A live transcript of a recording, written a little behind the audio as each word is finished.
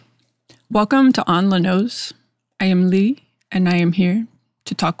Welcome to On the Nose. I am Lee, and I am here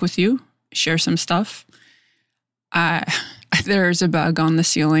to talk with you, share some stuff. There's a bug on the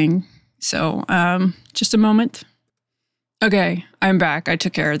ceiling, so just a moment. Okay, I'm back. I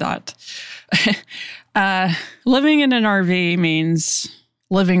took care of that. Living in an RV means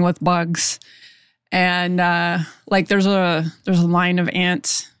living with bugs, and there's a line of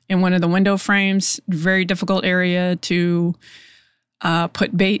ants in one of the window frames. Very difficult area to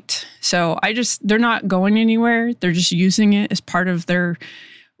put bait. So they're not going anywhere. They're just using it as part of their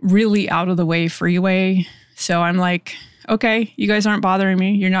really out of the way freeway. So I'm like, okay, you guys aren't bothering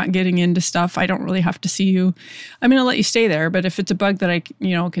me. You're not getting into stuff. I don't really have to see you. I'm going to let you stay there. But if it's a bug that I,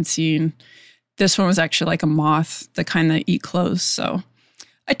 can see, and this one was actually like a moth, the kind that eat clothes. So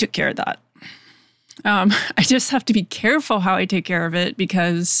I took care of that. I just have to be careful how I take care of it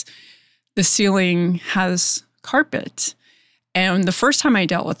because the ceiling has carpet. And the first time I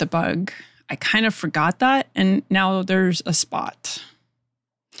dealt with the bug, I kind of forgot that. And now there's a spot.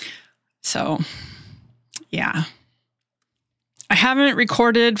 So, yeah. I haven't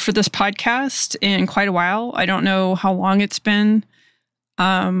recorded for this podcast in quite a while. I don't know how long it's been.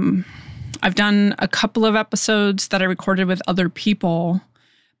 I've done a couple of episodes that I recorded with other people,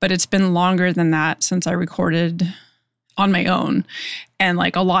 but it's been longer than that since I recorded on my own. And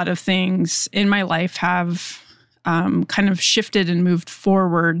like a lot of things in my life have kind of shifted and moved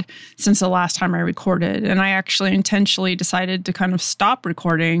forward since the last time I recorded. And I actually intentionally decided to kind of stop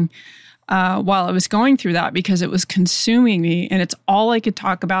recording while I was going through that because it was consuming me and it's all I could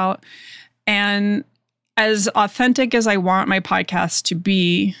talk about. And as authentic as I want my podcast to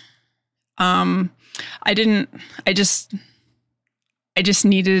be, I just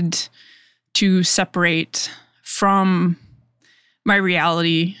needed to separate from my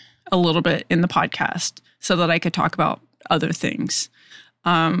reality a little bit in the podcast so that I could talk about other things.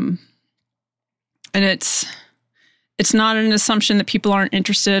 And it's not an assumption that people aren't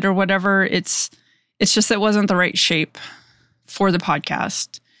interested or whatever. It's just that it wasn't the right shape for the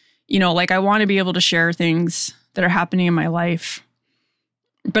podcast. I want to be able to share things that are happening in my life,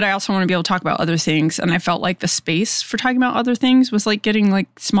 but I also want to be able to talk about other things. And I felt like the space for talking about other things was like getting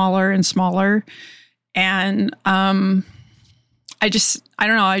like smaller and smaller. And I just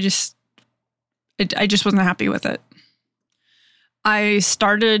wasn't happy with it. I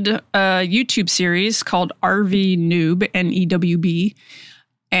started a YouTube series called RV Noob, N-E-W-B,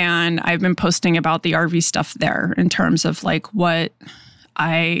 and I've been posting about the RV stuff there in terms of like what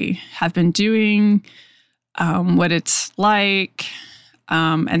I have been doing, what it's like,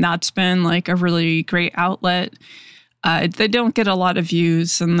 and that's been like a really great outlet. They don't get a lot of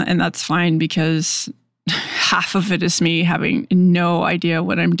views, and that's fine because half of it is me having no idea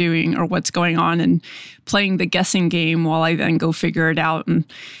what I'm doing or what's going on and playing the guessing game while I then go figure it out. And,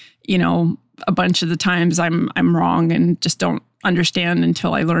 a bunch of the times I'm wrong and just don't understand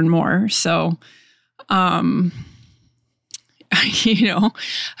until I learn more. So,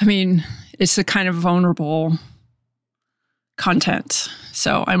 it's a kind of vulnerable content.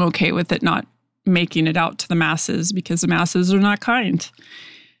 So I'm okay with it not making it out to the masses because the masses are not kind.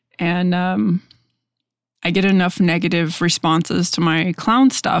 And, I get enough negative responses to my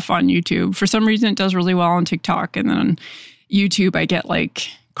clown stuff on YouTube. For some reason, it does really well on TikTok. And then on YouTube, I get like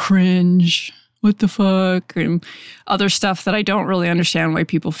cringe, what the fuck, and other stuff that I don't really understand why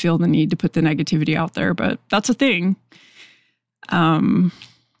people feel the need to put the negativity out there. But that's a thing. And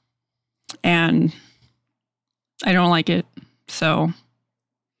I don't like it. So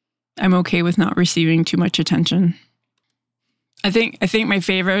I'm okay with not receiving too much attention. I think my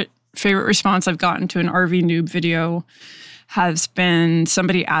favorite response I've gotten to an RV Noob video has been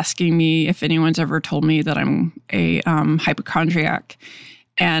somebody asking me if anyone's ever told me that I'm a hypochondriac.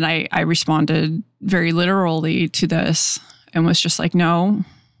 And I responded very literally to this and was just like, no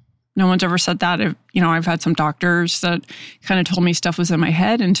one's ever said that. I've had some doctors that kind of told me stuff was in my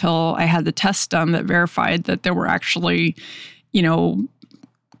head until I had the test done that verified that there were actually,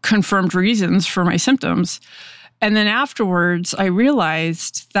 confirmed reasons for my symptoms. And then afterwards, I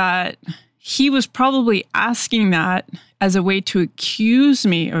realized that he was probably asking that as a way to accuse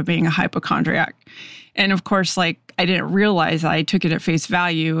me of being a hypochondriac. And of course, I didn't realize that. I took it at face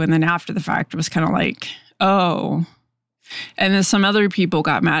value. And then after the fact, it was kind of like, oh. And then some other people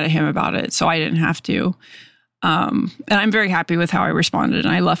got mad at him about it, so I didn't have to. And I'm very happy with how I responded.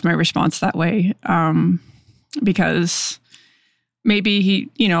 And I left my response that way because maybe he,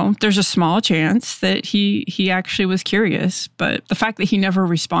 there's a small chance that he actually was curious, but the fact that he never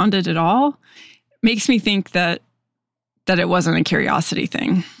responded at all makes me think that it wasn't a curiosity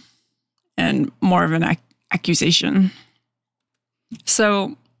thing and more of an accusation.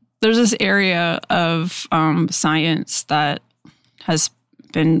 So there's this area of science that has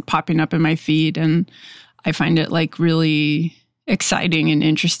been popping up in my feed, and I find it like really exciting and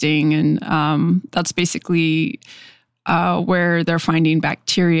interesting. And that's basically where they're finding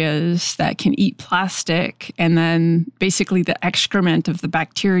bacterias that can eat plastic, and then basically the excrement of the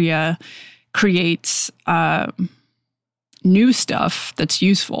bacteria creates new stuff that's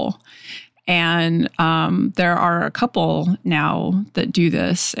useful. And there are a couple now that do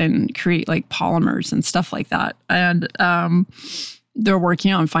this and create like polymers and stuff like that. And they're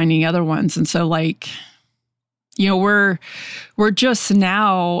working on finding other ones. And so like, you know, we're just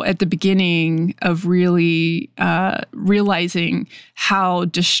now at the beginning of really realizing how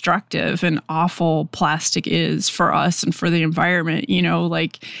destructive and awful plastic is for us and for the environment. You know,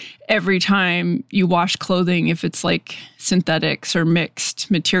 like every time you wash clothing, if it's like synthetics or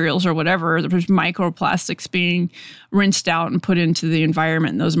mixed materials or whatever, there's microplastics being rinsed out and put into the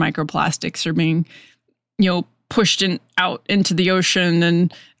environment. And those microplastics are being, you know, pushed out into the ocean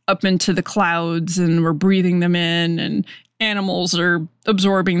and up into the clouds, and we're breathing them in, and animals are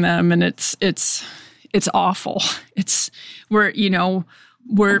absorbing them, and it's awful. We're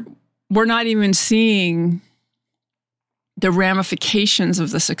not even seeing the ramifications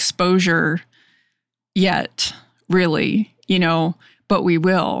of this exposure yet, really, you know, but we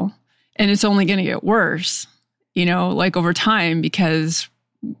will. And it's only going to get worse, you know, like over time, because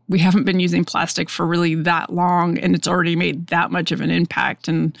we haven't been using plastic for really that long, and it's already made that much of an impact.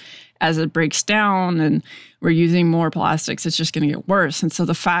 And as it breaks down and we're using more plastics, it's just going to get worse. And so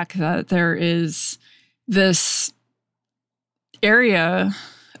the fact that there is this area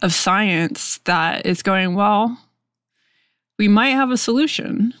of science that is going, well, we might have a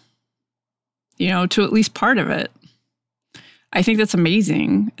solution, you know, to at least part of it. I think that's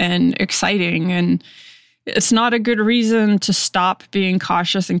amazing and exciting. And it's not a good reason to stop being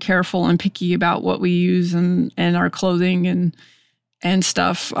cautious and careful and picky about what we use and our clothing and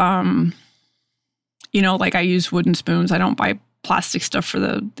stuff. You know, like I use wooden spoons. I don't buy plastic stuff for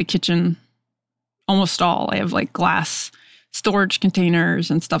the kitchen. Almost all. I have like glass storage containers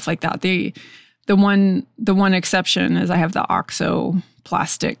and stuff like that. The one exception is I have the OXO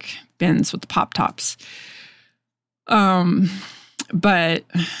plastic bins with the pop tops. But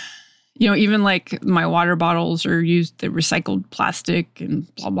you know, even like my water bottles are used the recycled plastic and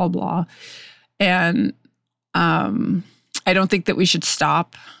blah, blah, blah. And I don't think that we should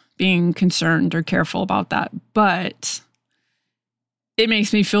stop being concerned or careful about that. But it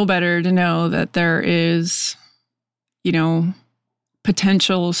makes me feel better to know that there is, you know,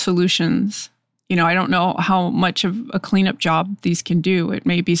 potential solutions. You know, I don't know how much of a cleanup job these can do. It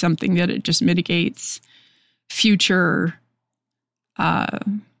may be something that it just mitigates future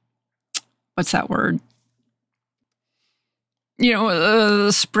what's that word? You know,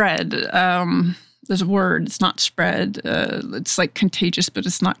 spread. There's a word. It's not spread. It's like contagious, but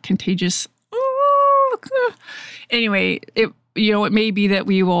it's not contagious. Anyway, it may be that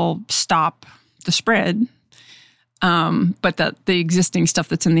we will stop the spread, but that the existing stuff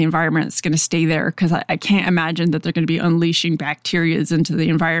that's in the environment is going to stay there, because I can't imagine that they're going to be unleashing bacteria into the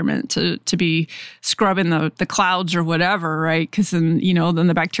environment to be scrubbing the clouds or whatever, right? Because then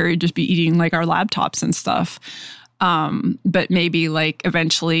the bacteria just be eating like our laptops and stuff. But maybe like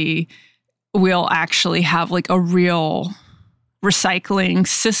eventually we'll actually have like a real recycling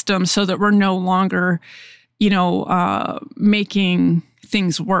system so that we're no longer, making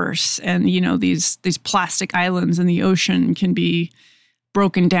things worse. And, these plastic islands in the ocean can be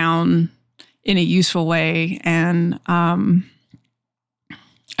broken down in a useful way. And I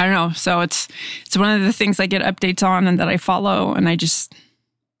don't know. So it's one of the things I get updates on and that I follow. And I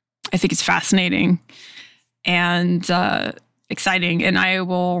think it's fascinating and exciting. And I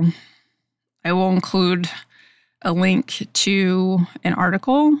will include a link to an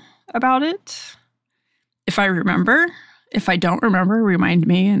article about it if I remember. If I don't remember, remind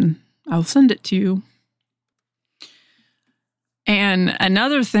me and I'll send it to you. And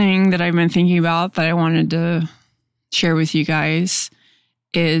another thing that I've been thinking about that I wanted to share with you guys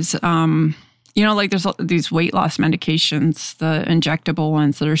is, like there's these weight loss medications, the injectable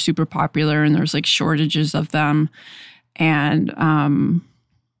ones that are super popular, and there's like shortages of them. And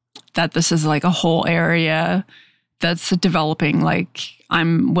that this is like a whole area that's developing. Like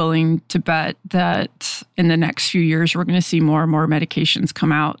I'm willing to bet that in the next few years, we're going to see more and more medications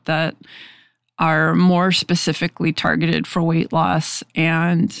come out that are more specifically targeted for weight loss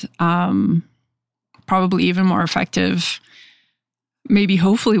and probably even more effective, maybe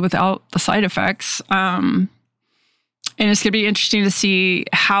hopefully without the side effects. And it's going to be interesting to see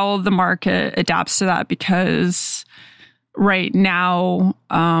how the market adapts to that, because right now,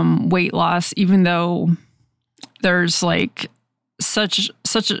 weight loss, even though there's like such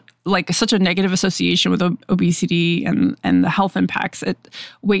a negative association with obesity and the health impacts,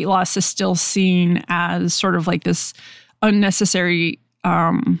 weight loss is still seen as sort of like this unnecessary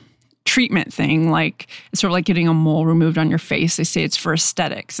treatment thing. Like it's sort of like getting a mole removed on your face. They say it's for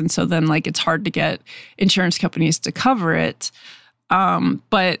aesthetics, and so then like it's hard to get insurance companies to cover it.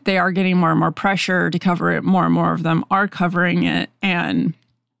 But they are getting more and more pressure to cover it. More and more of them are covering it. And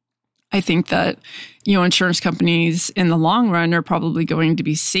I think that, insurance companies in the long run are probably going to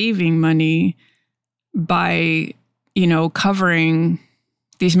be saving money by, covering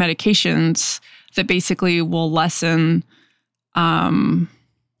these medications that basically will lessen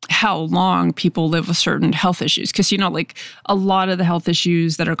how long people live with certain health issues. Because, like a lot of the health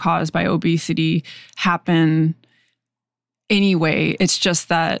issues that are caused by obesity happen anyway. It's just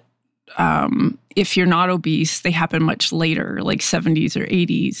that if you're not obese, they happen much later, like 70s or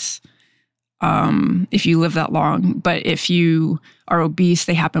 80s, if you live that long. But if you are obese,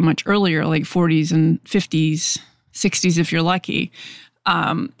 they happen much earlier, like 40s and 50s, 60s if you're lucky.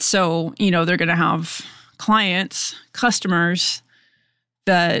 So, they're going to have customers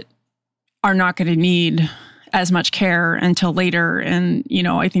that are not going to need as much care until later. And,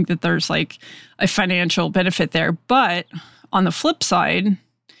 I think that there's like a financial benefit there. But on the flip side,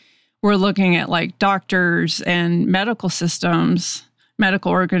 we're looking at like doctors and medical systems,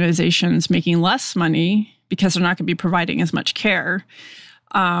 medical organizations making less money because they're not going to be providing as much care.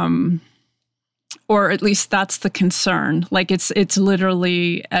 Or at least that's the concern. Like it's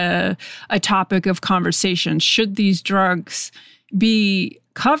literally a topic of conversation. Should these drugs be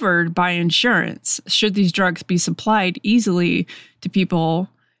covered by insurance? Should these drugs be supplied easily to people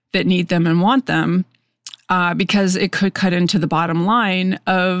that need them and want them? Because it could cut into the bottom line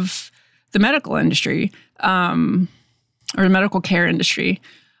of the medical industry, or the medical care industry.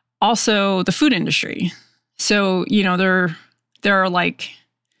 Also, the food industry. So, there are like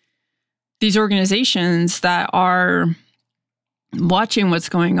these organizations that are watching what's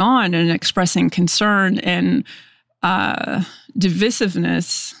going on and expressing concern and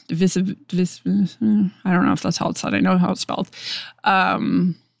divisiveness. I don't know if that's how it's said. I know how it's spelled.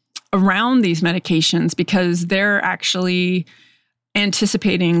 Around these medications, because they're actually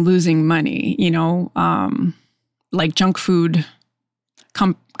anticipating losing money, like junk food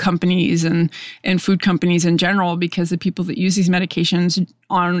companies and food companies in general, because the people that use these medications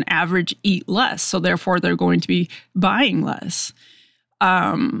on average eat less. So therefore they're going to be buying less.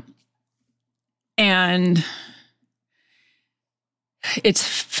 And it's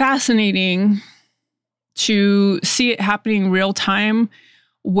fascinating to see it happening real time,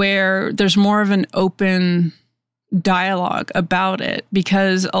 where there's more of an open dialogue about it,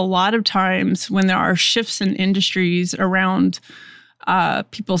 because a lot of times when there are shifts in industries around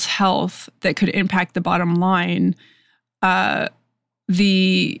people's health that could impact the bottom line,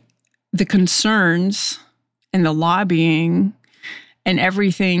 the concerns and the lobbying and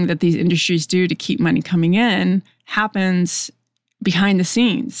everything that these industries do to keep money coming in happens behind the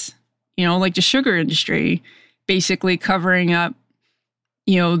scenes. Like the sugar industry basically covering up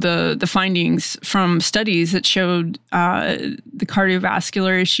the findings from studies that showed the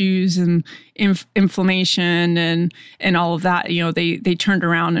cardiovascular issues and inflammation and all of that. They turned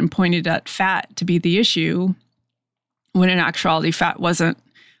around and pointed at fat to be the issue, when in actuality fat wasn't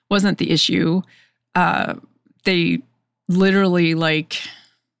the issue. They literally like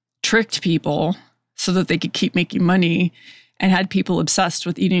tricked people so that they could keep making money, and had people obsessed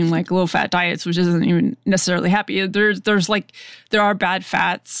with eating like low fat diets, which isn't even necessarily happy. There are bad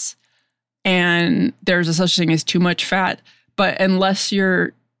fats, and there's a such thing as too much fat. But unless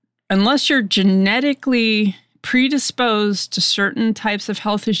you're genetically predisposed to certain types of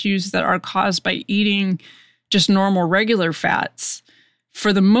health issues that are caused by eating just normal regular fats,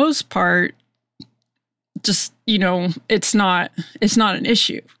 for the most part, just, it's not an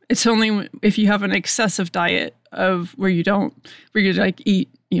issue. It's only if you have an excessive diet of where you like eat,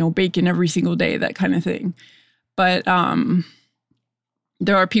 bacon every single day, that kind of thing. But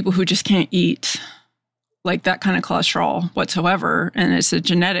there are people who just can't eat like that kind of cholesterol whatsoever. And it's a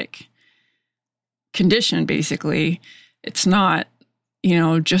genetic condition, basically. It's not,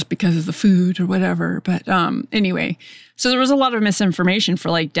 just because of the food or whatever. But anyway, so there was a lot of misinformation for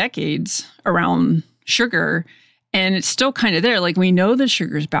like decades around sugar, and it's still kind of there. Like, we know that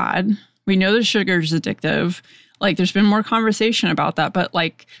sugar's bad. We know that sugar is addictive. Like, there's been more conversation about that, but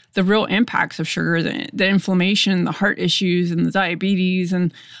like the real impacts of sugar, the inflammation, the heart issues, and the diabetes,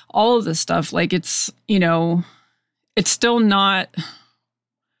 and all of this stuff, like it's still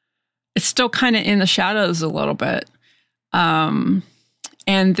kind of in the shadows a little bit. And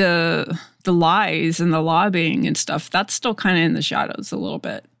the lies and the lobbying and stuff, that's still kind of in the shadows a little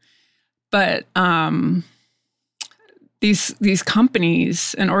bit. But these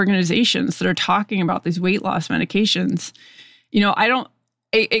companies and organizations that are talking about these weight loss medications,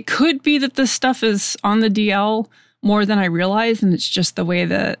 it could be that this stuff is on the DL more than I realize, and it's just the way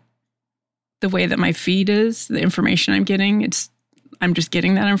that my feed is, the information I'm getting. I'm just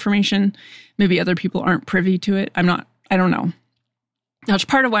getting that information. Maybe other people aren't privy to it. I don't know. Now, it's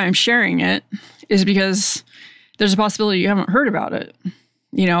part of why I'm sharing it is because there's a possibility you haven't heard about it.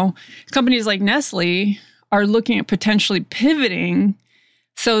 Companies like Nestle are looking at potentially pivoting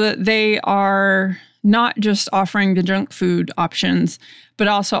so that they are not just offering the junk food options, but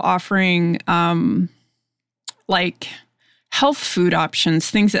also offering like health food options,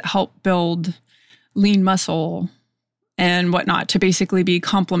 things that help build lean muscle and whatnot, to basically be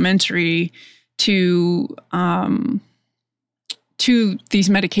complementary to these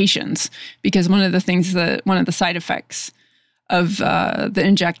medications. Because one of the side effects of the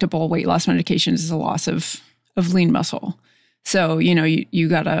injectable weight loss medications is a loss of lean muscle. So, you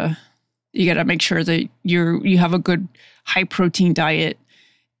gotta make sure that you have a good high protein diet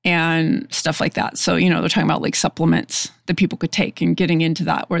and stuff like that. So, they're talking about like supplements that people could take and getting into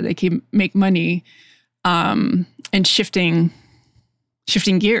that where they can make money and shifting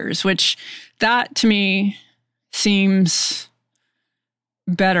gears, which that to me seems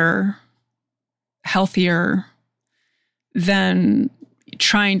better, healthier than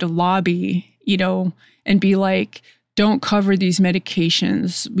trying to lobby, and be like, don't cover these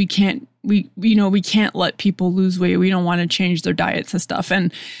medications. We can't let people lose weight. We don't want to change their diets and stuff.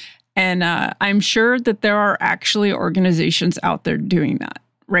 And I'm sure that there are actually organizations out there doing that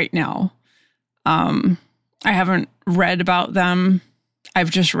right now. I haven't read about them.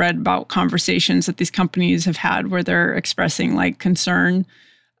 I've just read about conversations that these companies have had where they're expressing like concern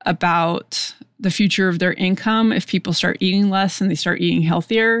about the future of their income if people start eating less and they start eating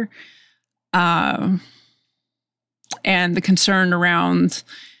healthier. And the concern around,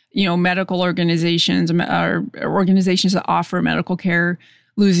 medical organizations or organizations that offer medical care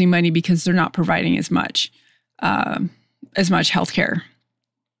losing money because they're not providing as much health care.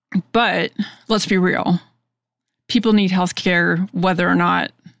 But let's be real. People need health care whether or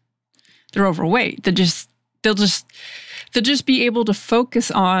not they're overweight. They'll just be able to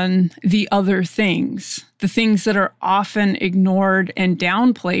focus on the other things, the things that are often ignored and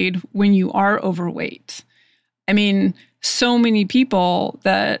downplayed when you are overweight. I mean, so many people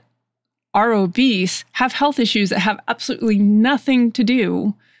that are obese have health issues that have absolutely nothing to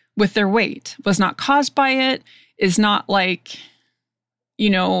do with their weight, was not caused by it, is not like,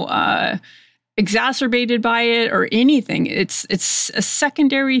 exacerbated by it or anything. It's a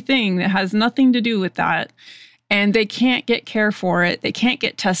secondary thing that has nothing to do with that. And they can't get care for it. They can't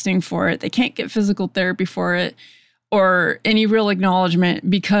get testing for it. They can't get physical therapy for it or any real acknowledgement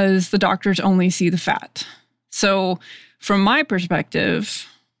because the doctors only see the fat. So from my perspective,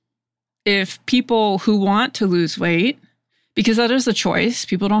 if people who want to lose weight, because that is a choice,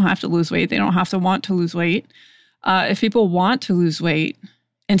 people don't have to lose weight. They don't have to want to lose weight. If people want to lose weight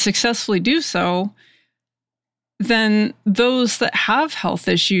and successfully do so, then those that have health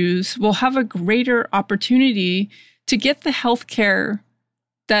issues will have a greater opportunity to get the health care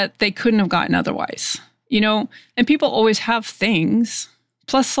that they couldn't have gotten otherwise, and people always have things.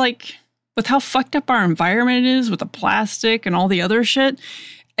 Plus, like, with how fucked up our environment is with the plastic and all the other shit,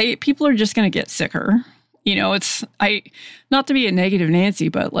 people are just going to get sicker. Not to be a negative Nancy,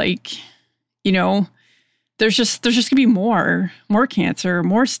 but like, there's just going to be more cancer,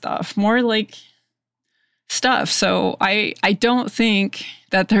 more stuff, more like stuff. So I don't think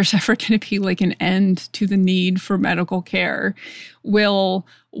that there's ever going to be like an end to the need for medical care. Will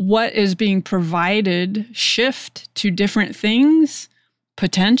what is being provided shift to different things?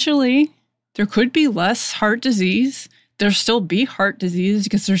 Potentially. There could be less heart disease. There'll still be heart disease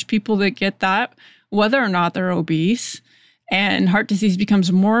because there's people that get that, whether or not they're obese. And heart disease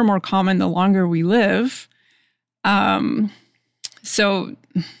becomes more and more common the longer we live. So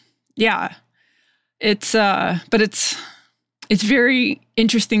yeah, but it's very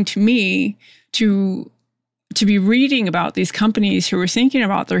interesting to me to be reading about these companies who are thinking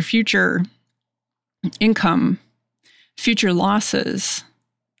about their future income, future losses,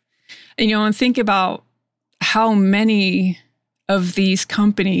 and think about how many of these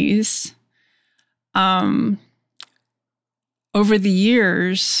companies, over the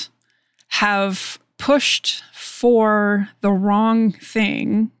years have pushed for the wrong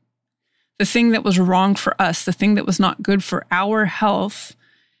thing, the thing that was wrong for us, the thing that was not good for our health,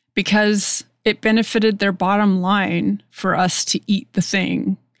 because it benefited their bottom line for us to eat the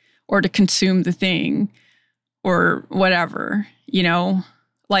thing or to consume the thing or whatever,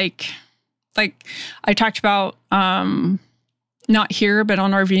 like I talked about, not here, but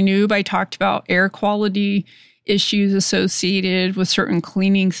on RV Noob, I talked about air quality issues associated with certain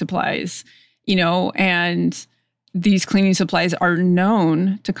cleaning supplies, and these cleaning supplies are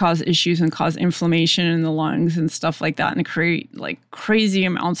known to cause issues and cause inflammation in the lungs and stuff like that, and create like crazy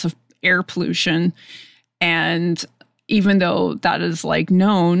amounts of air pollution. And even though that is like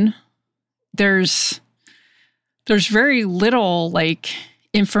known, there's very little like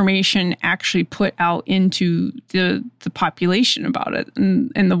information actually put out into the population about it.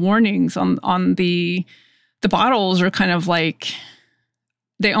 And the warnings on the bottles are kind of like,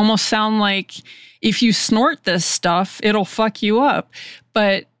 they almost sound like if you snort this stuff, it'll fuck you up.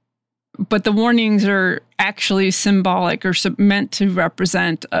 But the warnings are actually symbolic or meant to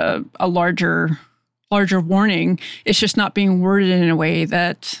represent a larger warning. It's just not being worded in a way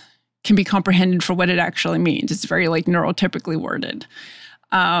that can be comprehended for what it actually means. It's very like neurotypically worded.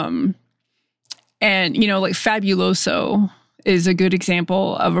 And, like Fabuloso is a good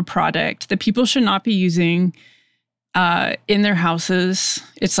example of a product that people should not be using in their houses.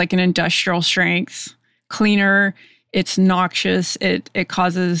 It's like an industrial strength cleaner. It's noxious. It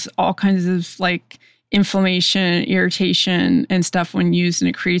causes all kinds of like inflammation, irritation, and stuff when used, and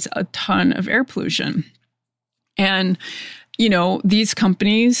it creates a ton of air pollution. And, these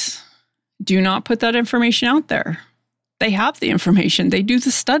companies do not put that information out there. They have the information. They do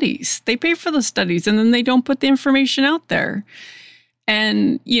the studies. They pay for the studies, and then they don't put the information out there.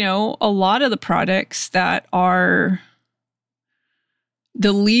 And, a lot of the products that have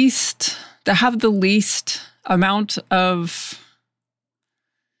the least amount of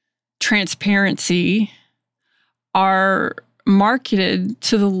transparency are marketed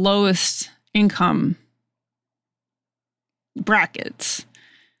to the lowest income brackets.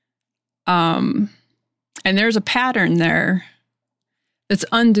 And there's a pattern there that's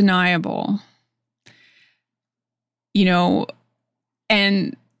undeniable,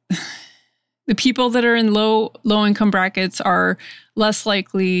 and the people that are in low income brackets are less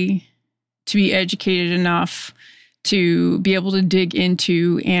likely to be educated enough to be able to dig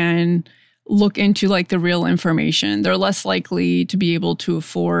into and look into like the real information. They're less likely to be able to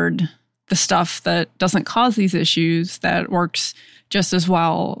afford the stuff that doesn't cause these issues, that works just as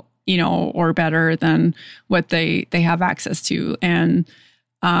well, or better than what they have access to. And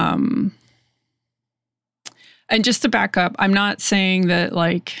just to back up, I'm not saying that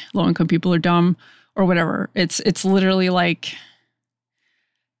like low income people are dumb or whatever. It's literally like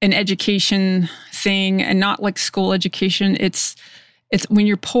an education thing, and not like school education. It's when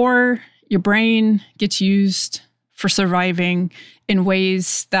you're poor, your brain gets used for surviving in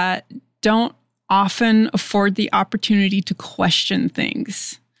ways that don't often afford the opportunity to question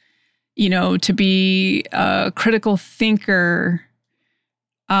things, to be a critical thinker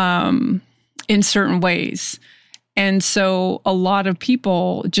in certain ways. And so a lot of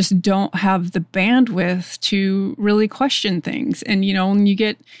people just don't have the bandwidth to really question things. And, when you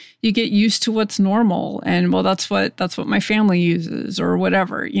get used to what's normal, and well, that's what my family uses or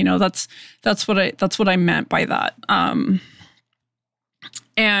whatever, that's what I meant by that.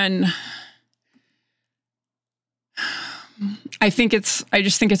 And I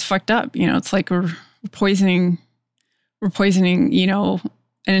just think it's fucked up. It's like we're poisoning,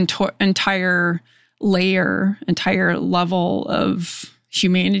 an entire level of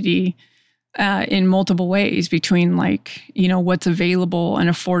humanity in multiple ways, between like, what's available and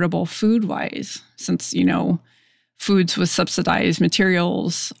affordable food wise, since, foods with subsidized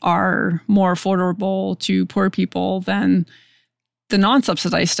materials are more affordable to poor people than the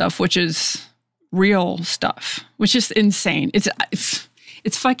non-subsidized stuff, which is real stuff, which is insane. It's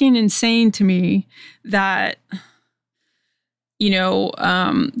fucking insane to me that,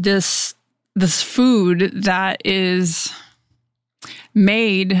 this food that is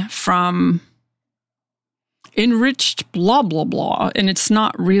made from enriched blah, blah, blah, and it's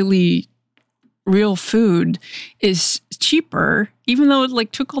not really real food, is cheaper, even though it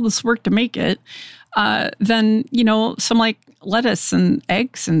like took all this work to make it, than, some like lettuce and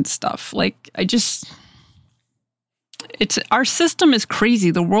eggs and stuff. Like, our system is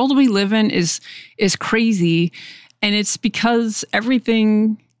crazy. The world we live in is crazy. And it's because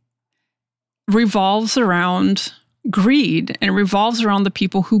everything revolves around greed, and revolves around the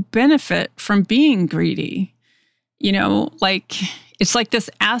people who benefit from being greedy. It's like this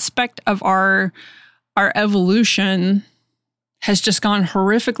aspect of our evolution has just gone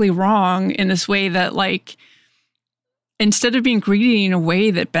horrifically wrong in this way that like instead of being greedy in a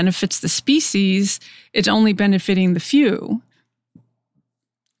way that benefits the species, it's only benefiting the few.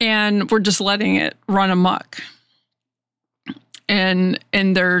 And we're just letting it run amok. And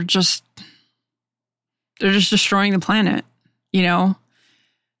they're just destroying the planet, you know?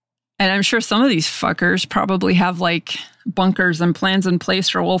 And I'm sure some of these fuckers probably have like bunkers and plans in place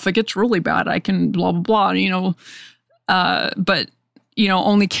for, well, if it gets really bad, I can blah, blah, blah, you know? But, you know,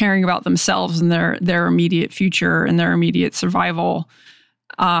 only caring about themselves and their immediate future and their immediate survival.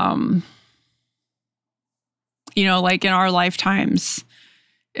 You know, like in our lifetimes,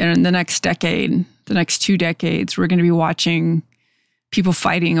 in the next decade, the next 2 decades, we're going to be watching people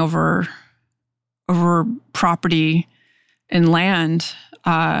fighting over property and land,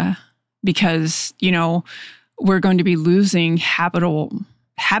 because, you know, we're going to be losing habitable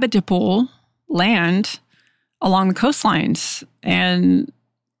land along the coastlines and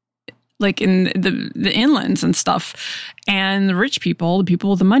like in the inlands and stuff. And the rich people, the people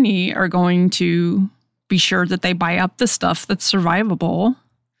with the money, are going to be sure that they buy up the stuff that's survivable,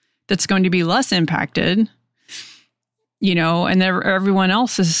 that's going to be less impacted, you know, and everyone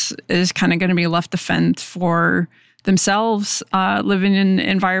else is kind of going to be left to fend for themselves, living in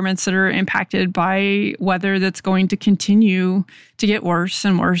environments that are impacted by weather that's going to continue to get worse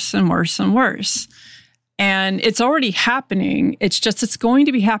and worse and worse and worse. And it's already happening. It's going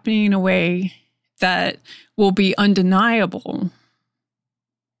to be happening in a way that will be undeniable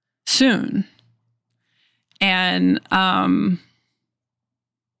soon. And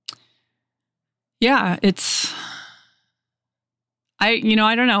yeah, I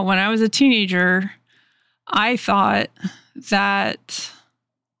don't know. When I was a teenager, I thought that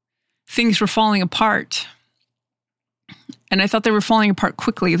things were falling apart. And I thought they were falling apart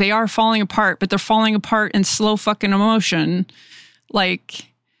quickly. They are falling apart, but they're falling apart in slow fucking emotion. Like,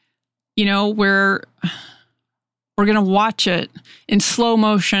 you know, we're going to watch it in slow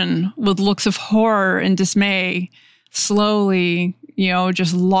motion with looks of horror and dismay, slowly, you know,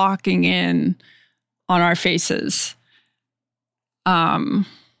 just locking in on our faces. And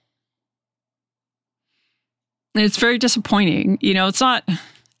it's very disappointing. You know,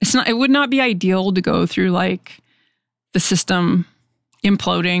 it would not be ideal to go through like the system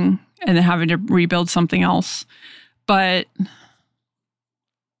imploding and then having to rebuild something else. But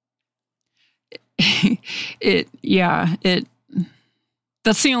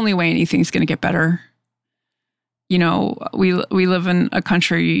that's the only way anything's going to get better. You know, we live in a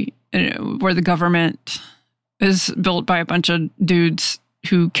country where the government is built by a bunch of dudes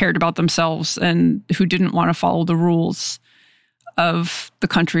who cared about themselves and who didn't want to follow the rules of the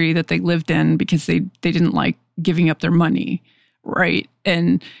country that they lived in because they didn't like giving up their money, right?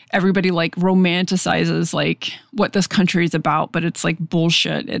 And everybody like romanticizes like what this country is about, but it's like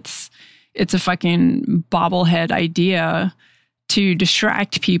bullshit. It's a fucking bobblehead idea to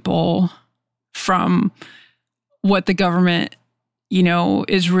distract people from what the government, you know,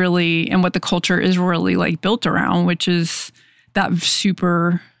 is really, and what the culture is really like built around, which is that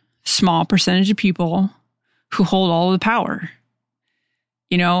super small percentage of people who hold all of the power.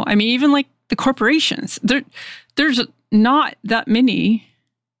 You know, I mean, even like the corporations, there's not that many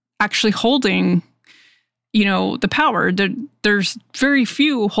actually holding, you know, the power. There's very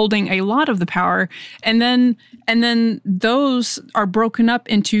few holding a lot of the power. And then those are broken up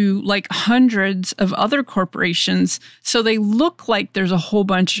into like hundreds of other corporations. So they look like there's a whole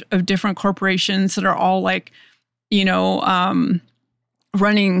bunch of different corporations that are all like, you know,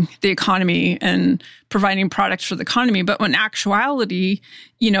 running the economy and providing products for the economy. But when actuality,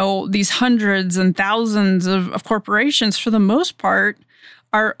 you know, these hundreds and thousands of corporations, for the most part,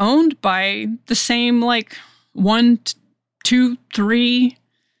 are owned by the same like 1, 2, 3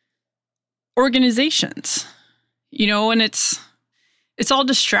 organizations, you know, and it's all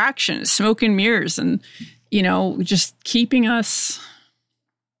distraction, smoke and mirrors, and, you know, just keeping us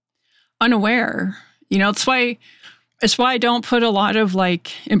unaware. You know, it's why I don't put a lot of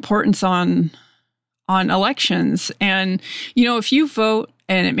like importance on elections. And, you know, if you vote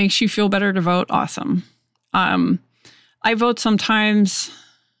and it makes you feel better to vote, awesome. I vote sometimes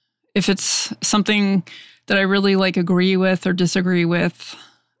if it's something that I really like agree with or disagree with.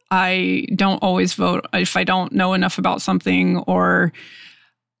 I don't always vote. If I don't know enough about something or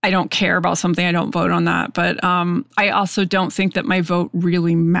I don't care about something, I don't vote on that. But I also don't think that my vote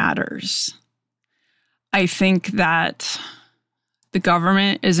really matters. I think that the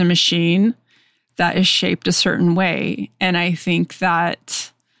government is a machine that is shaped a certain way. And I think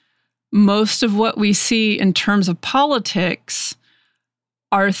that most of what we see in terms of politics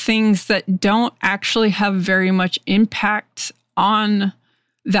are things that don't actually have very much impact on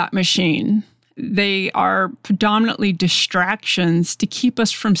that machine. They are predominantly distractions to keep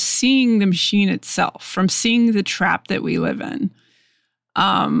us from seeing the machine itself, from seeing the trap that we live in.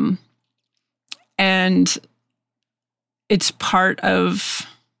 And it's part of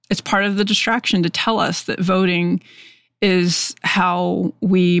the distraction to tell us that voting is how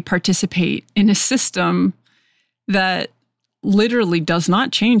we participate in a system that literally does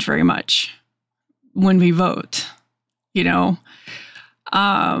not change very much when we vote, you know?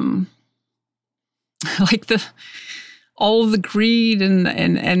 Like all of the greed and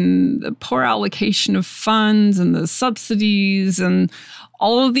the poor allocation of funds and the subsidies and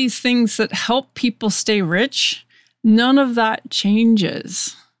all of these things that help people stay rich, none of that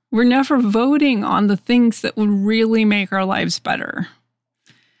changes. We're never voting on the things that would really make our lives better.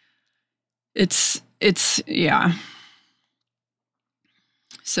 Yeah.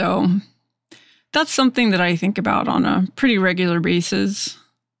 So that's something that I think about on a pretty regular basis.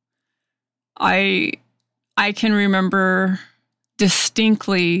 I can remember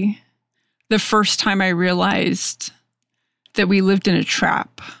distinctly the first time I realized that we lived in a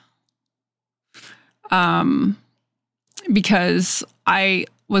trap. Because I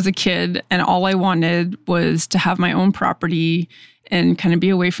was a kid and all I wanted was to have my own property and kind of be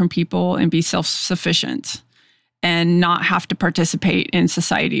away from people and be self-sufficient and not have to participate in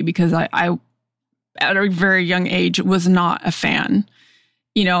society, because I at a very young age was not a fan.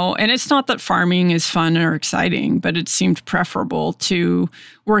 You know, and it's not that farming is fun or exciting, but it seemed preferable to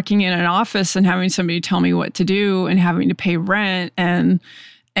working in an office and having somebody tell me what to do and having to pay rent and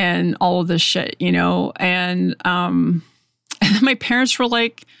all of this shit, you know. And then my parents were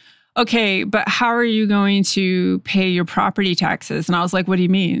like, okay, but how are you going to pay your property taxes? And I was like, what do you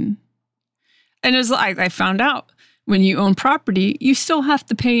mean? And as I found out, when you own property, you still have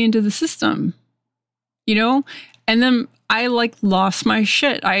to pay into the system, you know? And then I lost my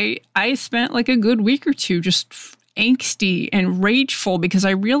shit. I spent like a good week or two just angsty and rageful because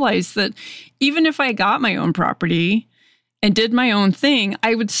I realized that even if I got my own property and did my own thing,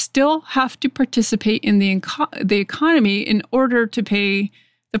 I would still have to participate in the economy in order to pay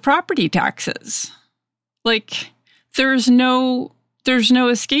the property taxes. Like there's no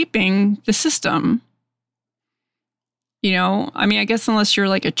escaping the system. You know, I mean, I guess unless you're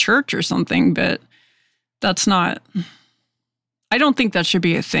like a church or something, but that's not. I don't think that should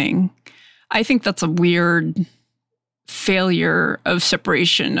be a thing. I think that's a weird failure of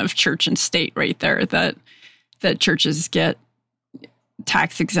separation of church and state right there, that churches get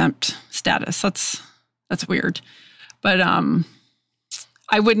tax exempt status. That's weird. But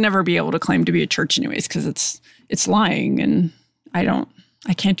I would never be able to claim to be a church anyways, because it's lying, and I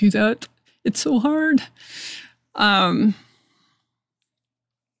can't do that. It's so hard.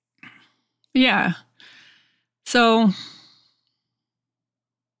 Yeah. So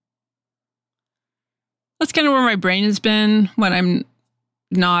that's kind of where my brain has been when I'm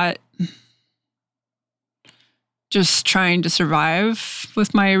not just trying to survive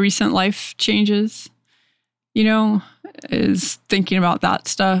with my recent life changes, you know, is thinking about that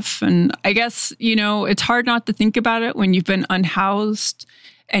stuff. And I guess, you know, it's hard not to think about it when you've been unhoused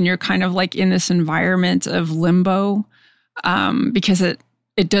and you're kind of like in this environment of limbo, because it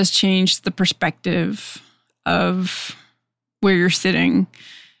does change the perspective of where you're sitting.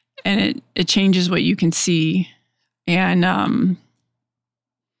 And it changes what you can see. And I'm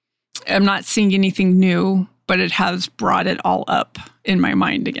not seeing anything new, but it has brought it all up in my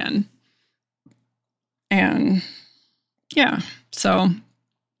mind again. And yeah, so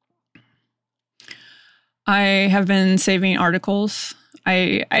I have been saving articles.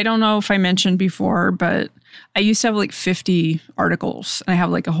 I don't know if I mentioned before, but I used to have like 50 articles. And I have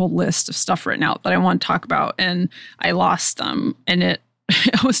like a whole list of stuff written out that I want to talk about. And I lost them. And I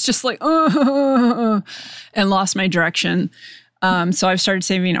was just like, and lost my direction. So I've started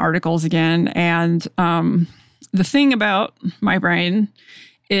saving articles again. And the thing about my brain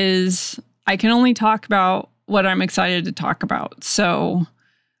is I can only talk about what I'm excited to talk about. So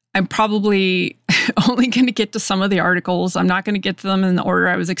I'm probably only going to get to some of the articles. I'm not going to get to them in the order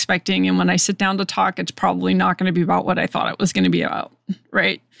I was expecting. And when I sit down to talk, it's probably not going to be about what I thought it was going to be about.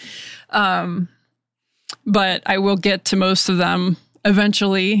 Right. But I will get to most of them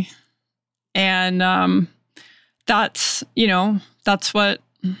eventually. And that's what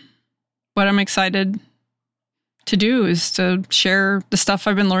I'm excited to do, is to share the stuff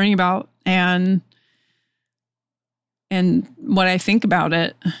I've been learning about and what I think about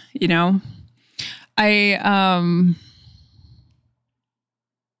it. You know, I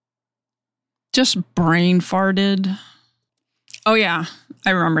just brain farted. Oh yeah, I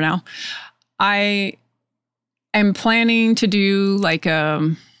remember now. I am planning to do like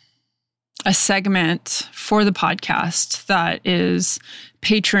a a segment for the podcast that is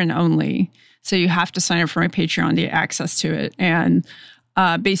patron only. So you have to sign up for my Patreon to get access to it. And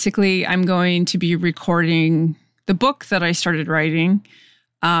basically, I'm going to be recording the book that I started writing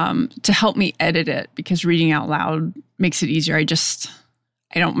to help me edit it, because reading out loud makes it easier.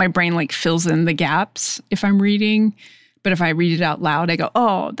 My brain like fills in the gaps if I'm reading. But if I read it out loud, I go,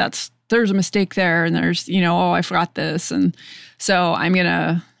 oh, there's a mistake there. And there's, oh, I forgot this. And so I'm going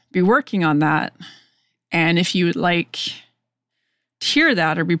to be working on that. And if you would like to hear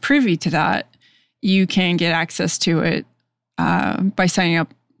that or be privy to that, you can get access to it by signing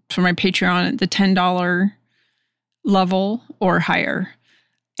up for my Patreon at the $10 level or higher.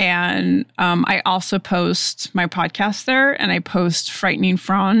 And I also post my podcast there, and I post Frightening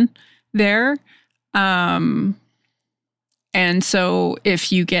Fran there. And so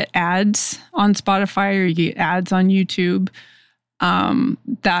if you get ads on Spotify or you get ads on YouTube,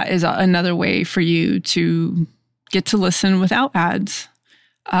 that is another way for you to get to listen without ads.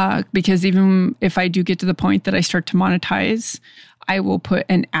 Because even if I do get to the point that I start to monetize, I will put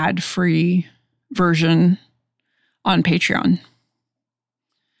an ad-free version on Patreon.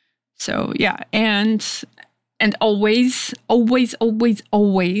 So yeah, and always, always, always,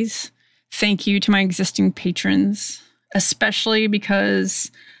 always thank you to my existing patrons, especially because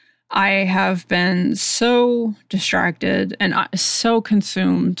I have been so distracted and so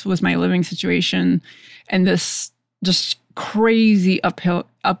consumed with my living situation and this just crazy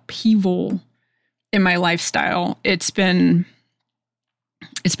upheaval in my lifestyle. It's been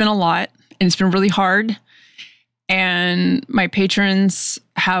a lot, and it's been really hard. And my patrons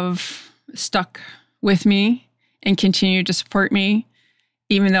have stuck with me and continue to support me,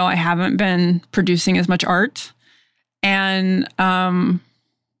 even though I haven't been producing as much art. And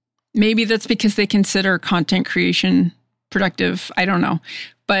maybe that's because they consider content creation productive. I don't know.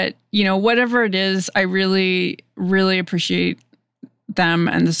 But, whatever it is, I really, really appreciate them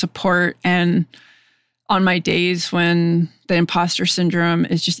and the support. And on my days when the imposter syndrome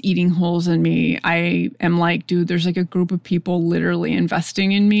is just eating holes in me, I am like, dude, there's like a group of people literally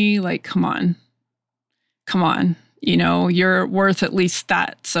investing in me. Like, come on, you're worth at least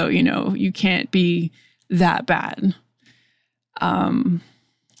that. So, you can't be that bad. And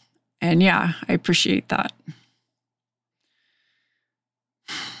yeah, I appreciate that.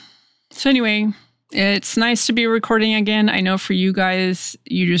 So anyway, it's nice to be recording again. I know for you guys,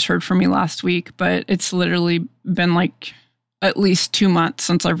 you just heard from me last week, but it's literally been like at least 2 months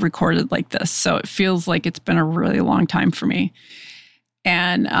since I've recorded like this. So it feels like it's been a really long time for me.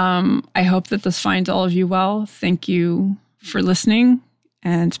 And I hope that this finds all of you well. Thank you for listening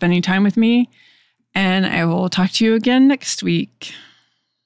and spending time with me. And I will talk to you again next week.